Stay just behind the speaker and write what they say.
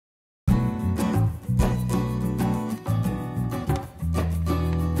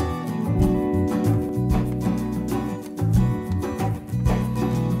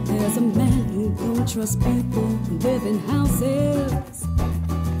trust people who live in houses.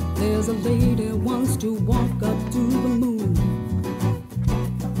 There's a lady who wants to walk up to the moon.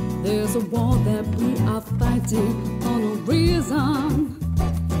 There's a war that we are fighting for no reason,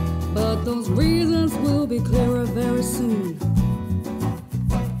 but those reasons will be clearer very soon.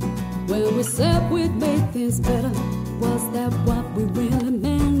 When we said we'd make things better, was that what we really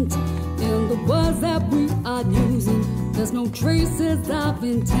meant? In the words that we are using, there's no traces of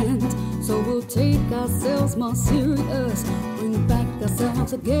intent. So we'll take ourselves more serious, bring back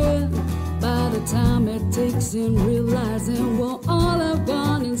ourselves again. By the time it takes in realizing we'll all have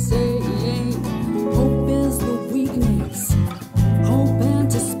gone insane. Hope is the weakness, hoping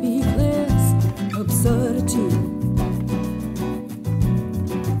to speak less absurdity,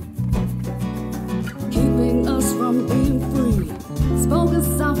 keeping us from being free. Spoken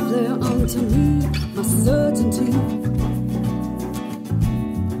softly unto me, my certainty.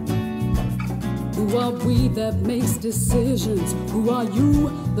 Who are we that makes decisions? Who are you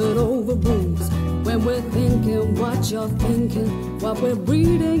that overrules? When we're thinking what you're thinking, what we're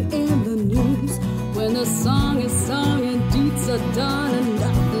reading in the news. When the song is sung and deeds are done and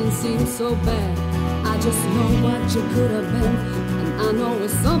nothing seems so bad. I just know what you could have been, and I know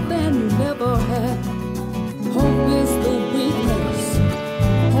it's something you never had. Hope is the weakness,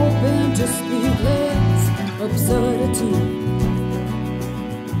 hoping to speak less absurdity,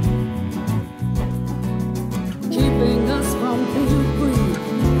 keeping us from being free.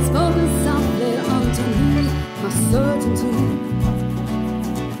 Spoken softly unto me, my certainty.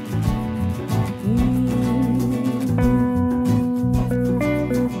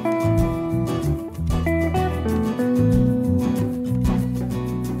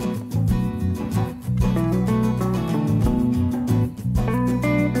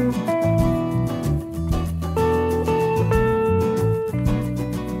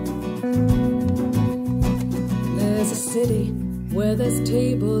 Where there's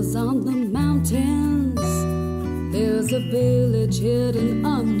tables on the mountains, there's a village hidden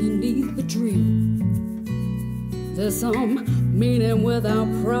underneath the tree. There's some meaning without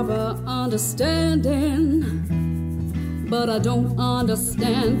proper understanding, but I don't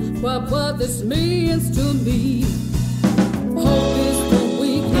understand what this means to me.